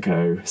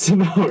Mexico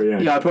scenario.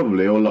 Yeah,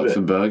 probably, or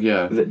Luxembourg.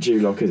 That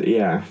Duloc is.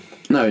 Yeah.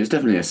 No, it's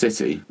definitely a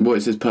city. Well,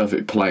 it says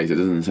perfect place. It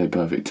doesn't say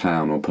perfect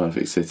town or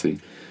perfect city.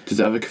 Does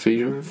it have a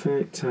cathedral?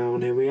 Perfect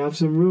town. Here we have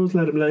some rules.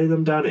 Let them lay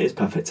them down. It is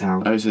perfect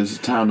town. Oh, so it's a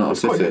town, not a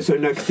city. So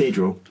no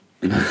cathedral.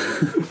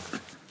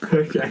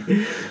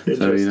 Okay.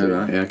 So you know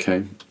that, yeah,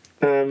 okay.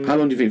 How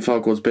long do you think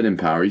Farquaad's been in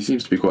power? He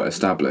seems to be quite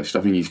established.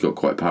 I think he's got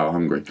quite power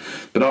hungry.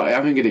 But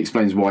I think it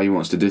explains why he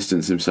wants to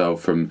distance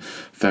himself from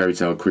fairy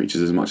tale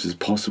creatures as much as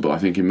possible. I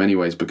think in many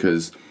ways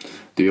because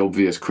the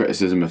obvious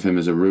criticism of him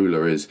as a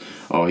ruler is,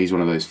 he's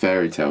one of those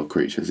fairy tale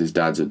creatures. His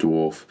dad's a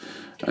dwarf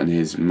and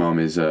his mum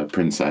is a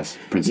Princess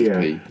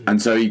P.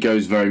 And so he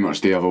goes very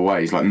much the other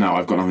way. He's like, no,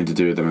 I've got nothing to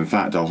do with them. In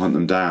fact, I'll hunt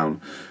them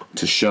down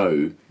to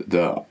show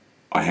that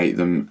I hate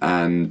them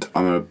and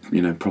I'm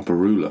a proper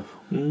ruler.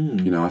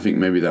 I think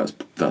maybe that's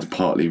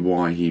partly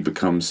why he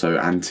becomes so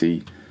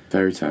anti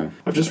fairy tale.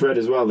 I've just read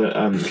as well that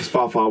because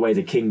Far, Far Away is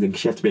a kingdom,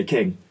 because you have to be a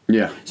king.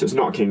 Yeah. So it's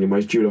not a kingdom,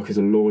 whereas Duloc is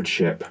a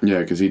lordship. Yeah,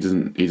 because he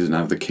doesn't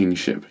have the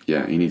kingship.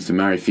 Yeah, he needs to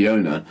marry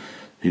Fiona,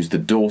 who's the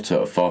daughter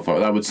of Far, Far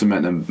Away. That would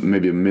cement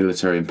maybe a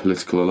military and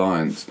political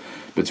alliance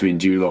between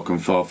Duloc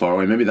and Far, Far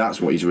Away. Maybe that's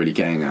what he's really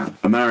getting at.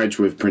 A marriage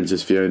with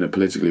Princess Fiona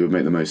politically would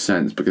make the most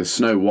sense, because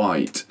Snow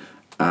White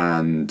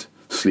and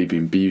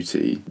Sleeping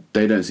Beauty,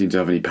 they don't seem to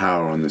have any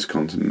power on this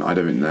continent. I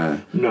don't think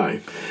they're...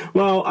 No.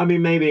 Well, I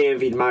mean, maybe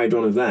if he'd married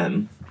one of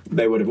them,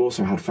 they would have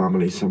also had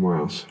families somewhere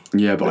else.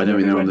 Yeah, but I don't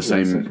think they're on the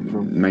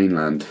same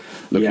mainland.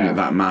 Looking at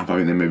that map, I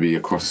think they may be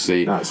across the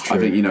sea. That's true. I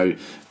think,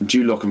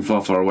 Duloc and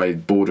Far, Far Away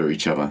border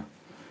each other.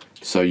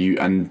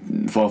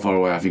 And Far, Far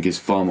Away, I think, is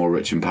far more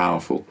rich and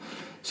powerful.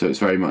 So it's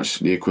very much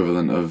the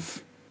equivalent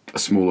of a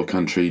smaller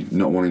country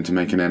not wanting to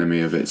make an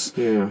enemy of its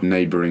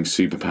neighbouring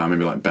superpower,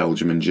 maybe like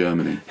Belgium and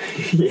Germany.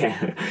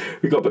 Yeah.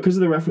 Because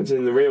of the reference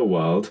in the real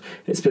world,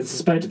 it's been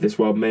suspected this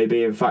world may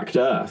be in fact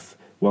Earth,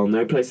 while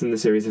no place in the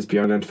series has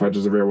been identified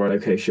as a real-world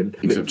location.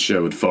 Except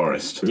Sherwood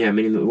Forest. Yeah,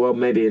 meaning that the world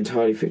may be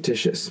entirely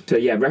fictitious. So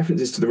yeah,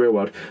 references to the real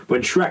world.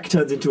 When Shrek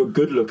turns into a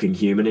good-looking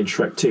human in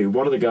Shrek 2,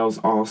 one of the girls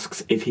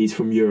asks if he's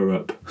from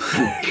Europe.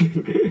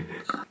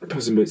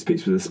 Puss in Boots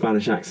speaks with a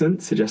Spanish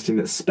accent, suggesting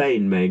that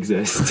Spain may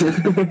exist.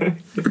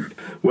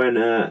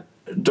 When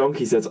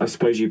Donkey says, I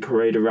suppose you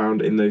parade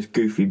around in those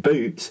goofy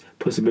boots,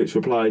 Puss in Boots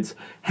replies,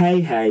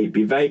 hey,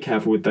 be very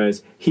careful with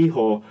those.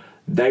 Hee-haw,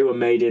 they were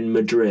made in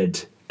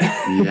Madrid.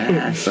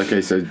 Yes.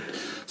 Okay, so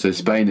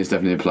Spain is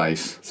definitely a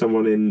place.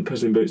 Someone in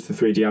Puss in Boots, the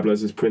Three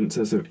Diablos, is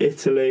Princess of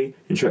Italy.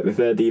 In Shrek the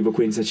Third, the Evil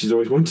Queen says she's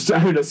always wanted to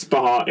own a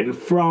spa in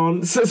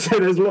France. So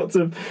there's lots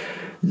of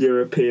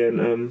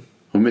European...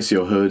 Well, Miss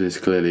Your Hood is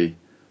clearly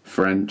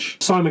French.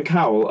 Simon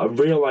Cowell, a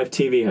real-life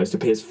TV host,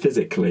 appears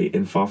physically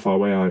in Far, Far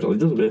Away Idol. He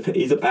doesn't.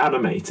 He's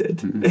animated.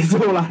 Mm-hmm. It's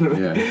all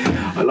animated.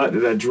 Yeah. I like that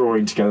they're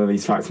drawing together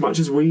these facts, much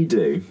as we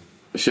do.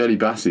 Shirley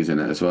Bassey's in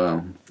it as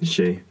well. Is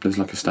she? There's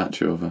like a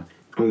statue of her.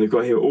 And they've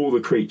got here all the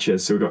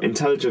creatures. So we've got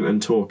intelligent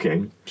and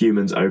talking.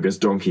 Humans, ogres,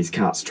 donkeys,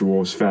 cats,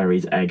 dwarves,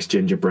 fairies, eggs,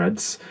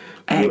 gingerbreads.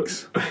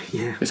 Eggs?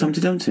 Yeah. Is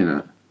Humpty Dumpty in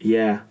it?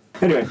 Yeah.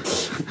 Anyway,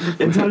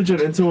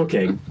 intelligent and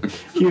talking.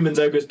 Humans,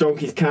 ogres,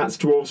 donkeys, cats,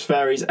 dwarves,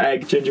 fairies,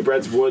 eggs,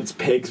 gingerbreads, woods,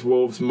 pigs,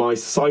 wolves,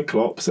 mice,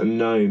 cyclops, and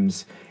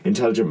gnomes.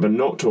 Intelligent but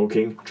not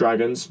talking.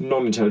 Dragons,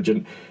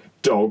 non-intelligent.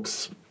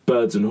 Dogs,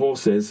 birds and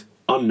horses.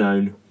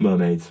 Unknown,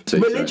 mermaids.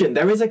 Religion.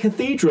 There is a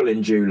cathedral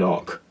in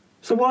Duloc.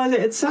 So why is it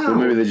at South? Well,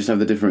 maybe they just have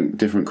the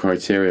different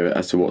criteria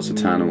as to what's a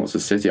town and what's a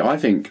city. I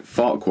think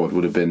Farquaad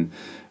would have been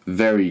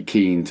very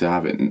keen to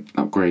have it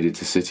upgraded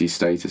to city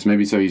status.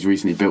 Maybe so he's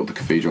recently built the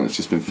cathedral and it's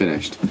just been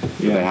finished.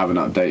 Yeah. They haven't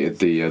updated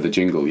the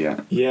jingle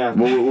yet. Yeah.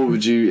 What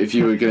would you, if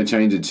you were going to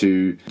change it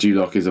to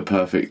Duloc is a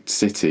perfect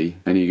city,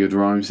 any good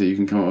rhymes that you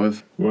can come up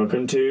with?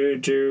 Welcome to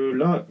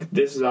Duloc.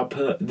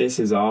 This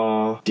is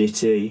our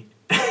ditty.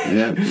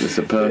 Yeah, it's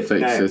a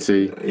perfect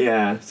city.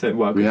 Yeah, so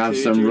welcome. We have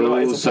some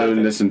rules, so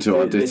listen to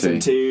our ditty. Listen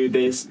to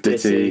this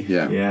ditty.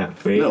 Yeah.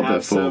 We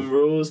have some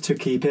rules to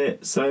keep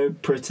it so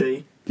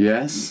pretty.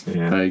 Yes,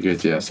 very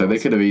good, yeah. So they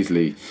could have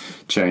easily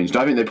changed.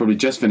 I think they probably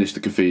just finished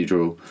the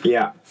cathedral.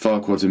 Yeah.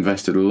 Farquaad's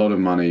invested a lot of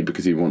money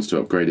because he wants to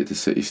upgrade it to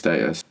city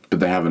status,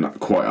 but they haven't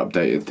quite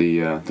updated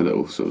the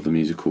little sort of the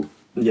musical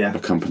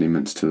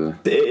accompaniments to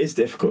the... It is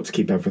difficult to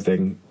keep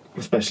everything,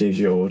 especially if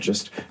you're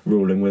just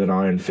ruling with an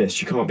iron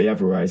fist. You can't be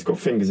everywhere. He's got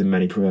fingers in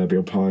many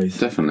proverbial pies.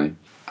 Definitely.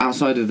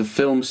 Outside of the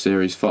film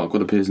series, Farquaad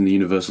appears in the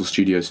Universal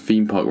Studios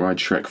theme park ride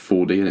Shrek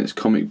 4D and its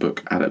comic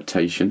book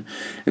adaptation.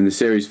 In the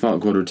series,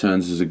 Farquaad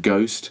returns as a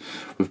ghost,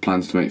 with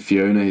plans to make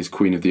Fiona his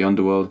queen of the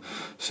underworld,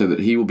 so that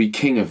he will be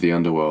king of the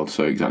underworld,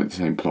 so exactly the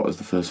same plot as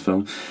the first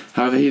film.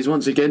 However, he is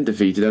once again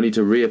defeated, only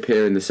to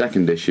reappear in the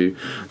second issue.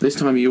 This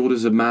time he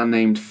orders a man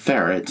named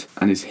Ferret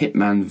and his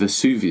hitman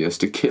Vesuvius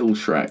to kill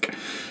Shrek,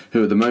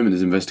 who at the moment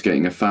is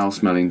investigating a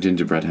foul-smelling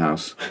gingerbread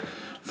house.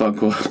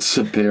 Farquaad's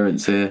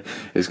appearance here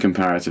is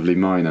comparatively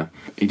minor.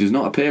 He does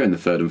not appear in the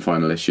third and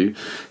final issue,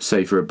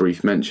 save for a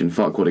brief mention.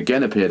 Farquaad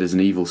again appeared as an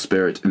evil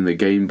spirit in the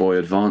Game Boy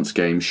Advance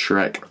game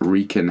Shrek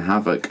Wreakin'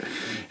 Havoc,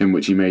 in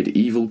which he made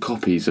evil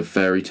copies of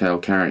fairy tale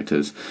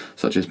characters,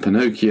 such as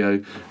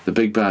Pinocchio, the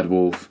Big Bad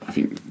Wolf, I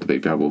think the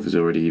Big Bad Wolf is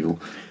already evil,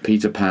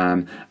 Peter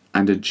Pan,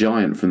 and a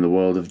giant from the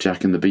world of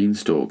Jack and the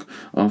Beanstalk.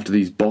 After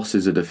these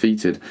bosses are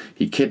defeated,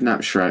 he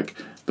kidnaps Shrek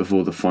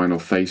before the final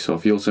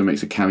face-off. He also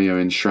makes a cameo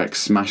in Shrek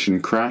Smash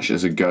and Crash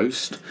as a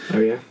ghost. Oh,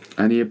 yeah?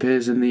 And he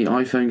appears in the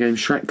iPhone game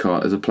Shrek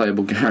Kart as a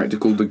playable character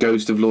called the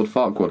Ghost of Lord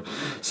Farquaad.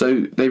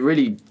 So they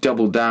really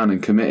doubled down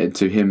and committed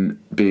to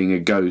him being a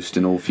ghost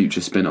in all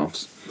future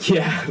spin-offs.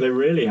 Yeah, they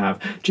really have.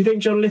 Do you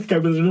think John Lithgow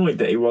was annoyed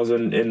that he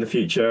wasn't in the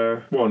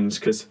future ones?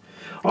 Because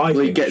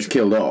he gets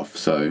killed off,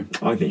 so...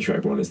 I think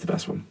Shrek 1 is the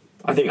best one.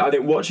 I think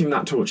watching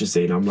that torture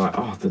scene, I'm like,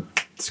 oh, the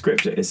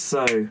script is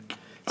so...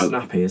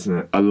 snappy, isn't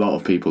it? A lot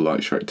of people like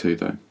Shrek 2,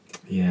 though.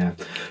 Yeah.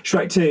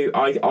 Shrek 2,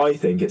 I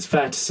think it's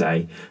fair to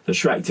say that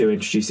Shrek 2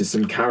 introduces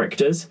some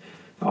characters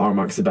that are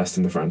amongst the best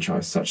in the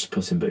franchise, such as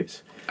Puss in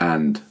Boots.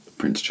 And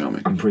Prince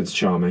Charming.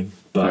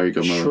 But very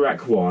good model.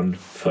 Shrek 1,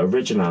 for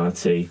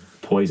originality,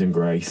 poise and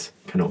grace,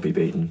 cannot be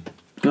beaten.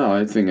 No,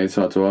 I think it's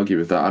hard to argue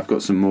with that. I've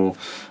got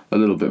a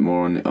little bit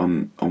more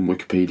on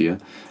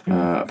Wikipedia.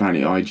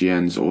 Apparently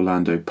IGN's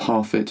Orlando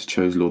Parfit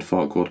chose Lord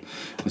Farquaad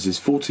as his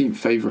 14th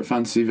favourite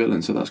fantasy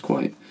villain, so that's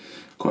quite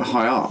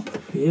high up.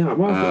 Yeah,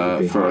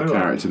 well, for a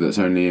character that's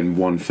only in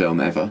one film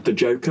ever. The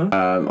Joker?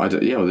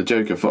 The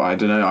Joker. I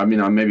don't know. I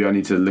mean, maybe I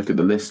need to look at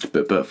the list,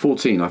 but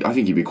 14, I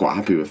think he'd be quite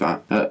happy with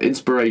that.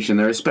 Inspiration.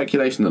 There is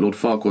speculation that Lord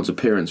Farquaad's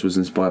appearance was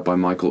inspired by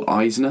Michael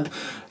Eisner,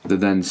 the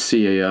then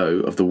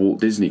CEO of the Walt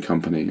Disney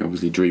Company,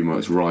 obviously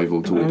DreamWorks'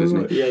 rival to Walt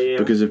Disney,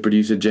 because of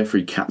producer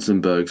Jeffrey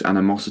Katzenberg's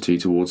animosity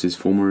towards his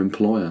former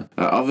employer.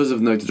 Others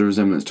have noted a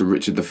resemblance to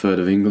Richard III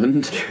of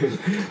England.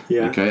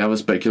 Yeah. Okay. Other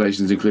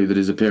speculations include that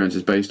his appearance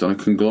is based on a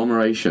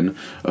conglomeration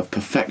of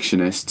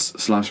perfectionists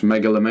 /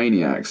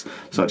 megalomaniacs,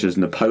 such as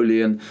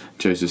Napoleon,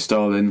 Joseph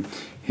Stalin,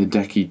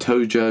 Hideki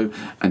Tojo,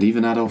 and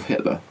even Adolf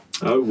Hitler.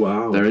 Oh,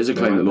 wow. There is a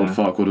claim that Lord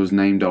Farquaad was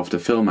named after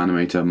film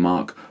animator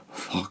Mark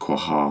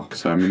Farquhar.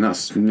 So I mean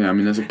there's a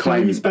How are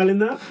claim. you spelling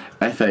that?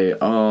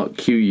 Farquhar.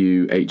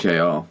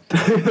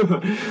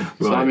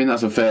 So I mean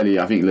that's a fairly,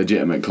 I think,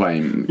 legitimate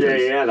claim.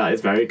 Yeah, that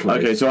is very close.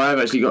 Okay, so I've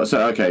actually got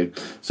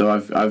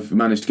I've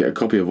managed to get a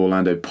copy of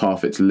Orlando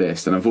Parfitt's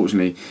list, and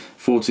unfortunately,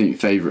 14th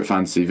favourite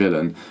fantasy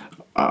villain.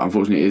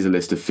 Unfortunately, it is a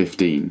list of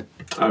 15.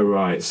 Oh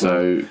right. So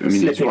I mean, it's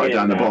slipping right in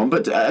down the there. bottom.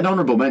 But an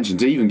honourable mention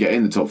to even get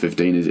in the top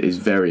 15 is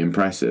very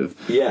impressive.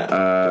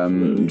 Yeah.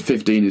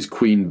 15 is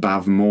Queen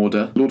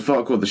Bavmorda. Lord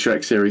Farquaad, the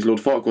Shrek series. Lord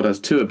Farquaad has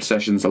two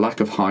obsessions: a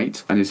lack of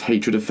height and his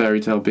hatred of fairy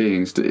tale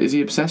beings. Is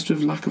he obsessed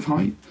with lack of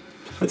height?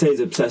 I'd say he's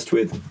obsessed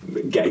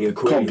with getting a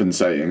queen.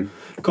 Compensating.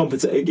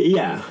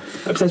 Yeah,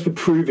 obsessed with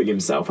proving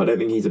himself. I don't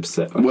think he's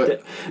obsessed. Well-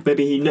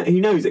 Maybe he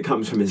knows it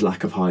comes from his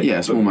lack of height.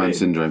 Yeah, small but man maybe-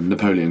 syndrome,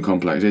 Napoleon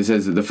complex. It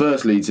says that the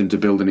first leads him to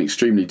build an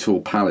extremely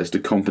tall palace to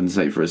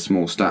compensate for his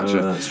small stature.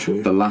 Oh, that's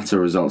true. The latter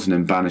results in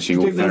him banishing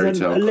Do all you think fairy there's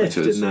tale a lift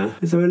critters. in there?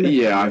 Is there a lift?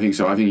 Yeah, I think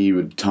so. I think he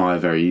would tire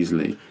very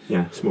easily.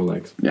 Yeah, small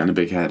legs, Yeah, and a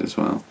big head as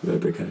well. very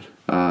big head.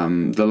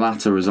 The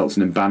latter results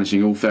in him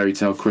banishing all fairy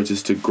tale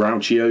critters to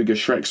Grouchy Ogre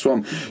Shrek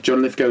Swamp.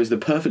 John Lithgow is the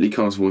perfectly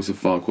cast voice of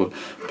Farquaad,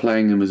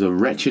 playing him as a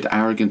wretched,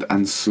 arrogant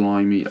and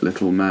slimy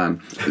little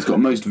man. It's got a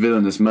most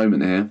villainous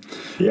moment here.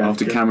 Yeah,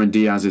 After good. Cameron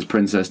Diaz's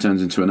princess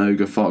turns into an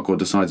ogre, Farquaad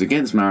decides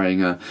against marrying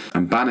her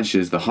and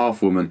banishes the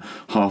half-woman,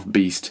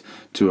 half-beast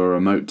to a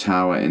remote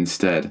tower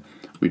instead.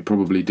 We'd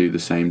probably do the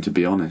same, to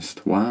be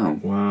honest. Wow.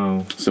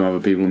 Wow, Some other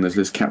people on this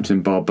list: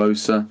 Captain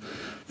Barbossa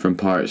from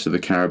Pirates of the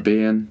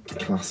Caribbean,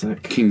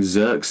 classic. King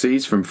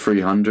Xerxes from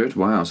 300.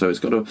 Wow, so it's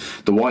got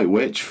the White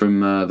Witch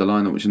from The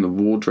Lion, Witch and the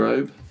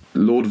Wardrobe.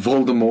 Lord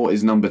Voldemort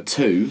is number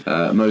 2.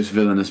 Most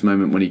villainous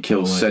moment when he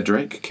kills Oh, wait.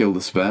 Cedric, Kill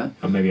the Spare.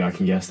 And maybe I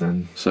can guess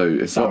then. So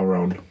it's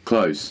Sauron.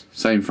 close.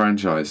 Same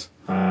franchise.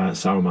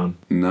 Saruman.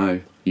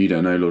 No, you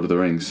don't know Lord of the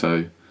Rings.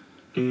 So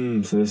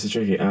So this is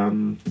tricky.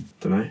 Don't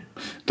know.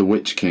 the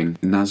Witch King,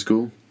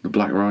 Nazgul, the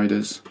Black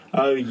Riders.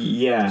 Oh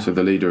yeah. So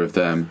the leader of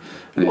them.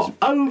 And What,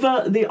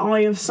 over the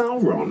Eye of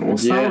Sauron or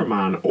Yeah.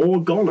 Saruman or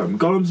Gollum?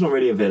 Gollum's not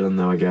really a villain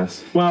though, I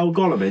guess. Well,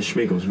 Gollum is.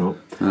 Schmiegel's not.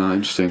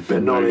 Interesting. Bit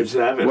of knowledge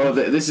there. But Well,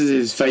 this is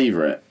his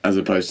favourite as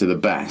opposed to the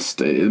best.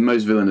 The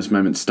most villainous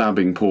moment,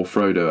 stabbing poor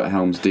Frodo at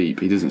Helm's Deep.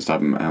 He doesn't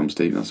stab him at Helm's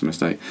Deep, that's a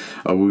mistake.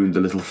 A wound the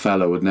little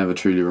fella would never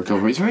truly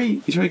recover. He's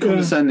very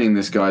condescending,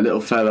 this guy. Little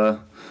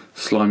fella,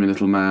 slimy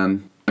little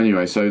man.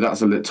 Anyway, so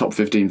that's the top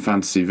 15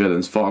 fantasy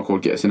villains.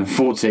 Farquaad gets in at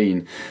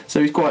 14.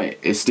 So he's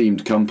quite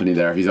esteemed company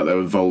there if he's up there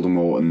with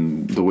Voldemort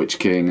and the Witch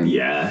King. And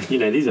yeah,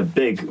 these are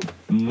big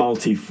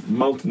not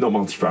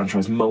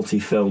multi-franchise,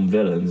 multi-film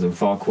villains, and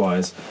Farquaad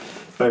is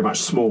very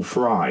much small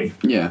fry.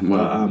 Yeah,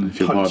 well, But, if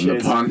you'll pardon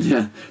the pun,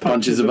 yeah.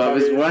 Punches above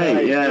his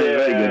weight. Yeah,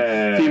 very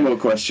good. A few more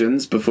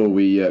questions before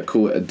we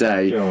call it a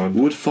day. Go on.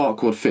 Would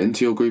Farquaad fit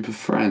into your group of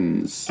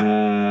friends?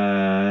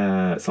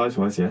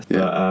 Size-wise, yes.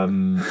 Yeah.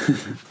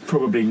 But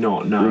probably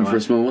not, no. Room for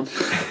a small one?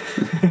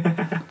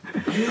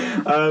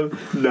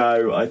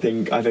 No, I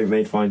think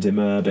they'd find him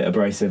a bit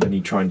abrasive and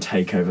he'd try and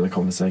take over the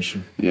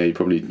conversation. Yeah, you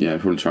probably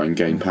try and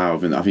gain power.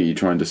 I think you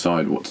try and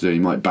decide what to do.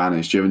 You might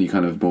banish. Do you have any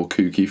kind of more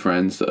kooky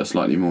friends that are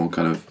slightly more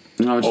kind of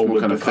just Or more would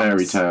kind of become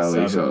fairy tale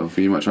servant. sort of?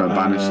 You might try and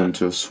banish them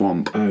to a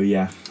swamp. Oh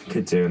yeah,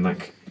 could do, and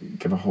like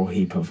give a whole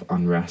heap of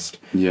unrest.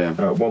 Yeah.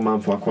 One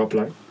man Farquaad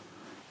play.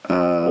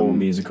 Or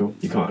musical.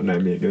 You can't know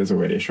me. There's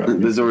already a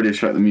Shrek. There's already a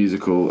Shrek the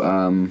Musical.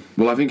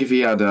 Well, I think if he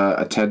had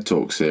a TED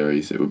Talk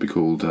series, it would be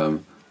called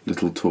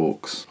Little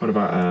Talks. What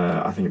about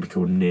I think it'd be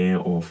called Near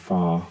or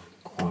Far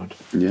Quad.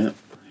 Yeah.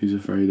 Who's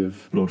afraid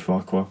of? Lord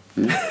Farquaad.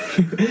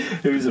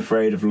 Who's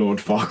afraid of Lord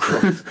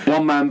Farquaad?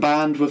 One man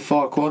band with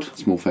Farquaad.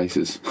 Small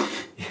Faces.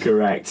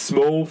 Correct.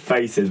 Small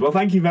Faces. Well,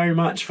 thank you very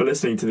much for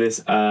listening to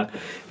this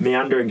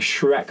meandering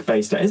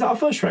Shrek-based. Is that our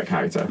first Shrek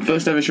character?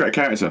 First ever Shrek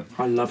character.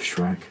 I love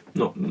Shrek.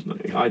 Not.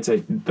 I'd say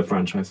the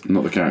franchise.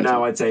 Not the character.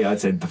 No, I'd say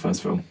the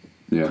first film.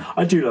 Yeah.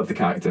 I do love the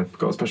character.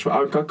 Got a special.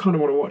 I kind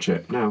of want to watch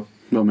it now.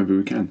 Well, maybe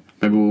we can.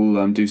 Maybe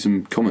we'll do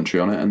some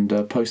commentary on it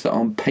and post that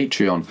on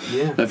Patreon.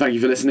 Yeah. No, thank you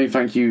for listening.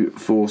 Thank you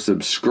for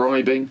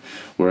subscribing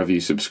wherever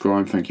you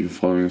subscribe. Thank you for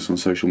following us on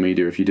social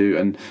media if you do.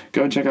 And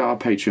go and check out our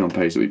Patreon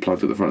page that we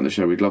plugged at the front of the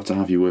show. We'd love to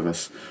have you with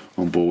us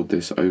on board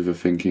this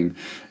overthinking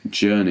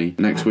journey.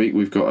 Next week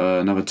we've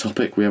got another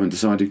topic we haven't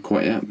decided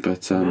quite yet.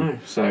 But No.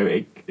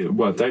 So,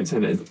 don't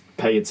send it.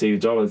 Pay your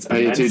 $2.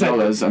 pay your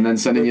 $2 and then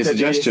send in your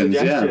suggestions.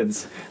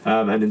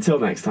 And until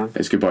next time.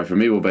 It's goodbye from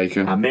me, Will Baker.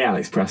 And me,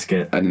 Alex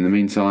Prescott. And in the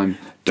meantime,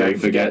 don't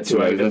forget to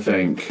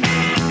overthink.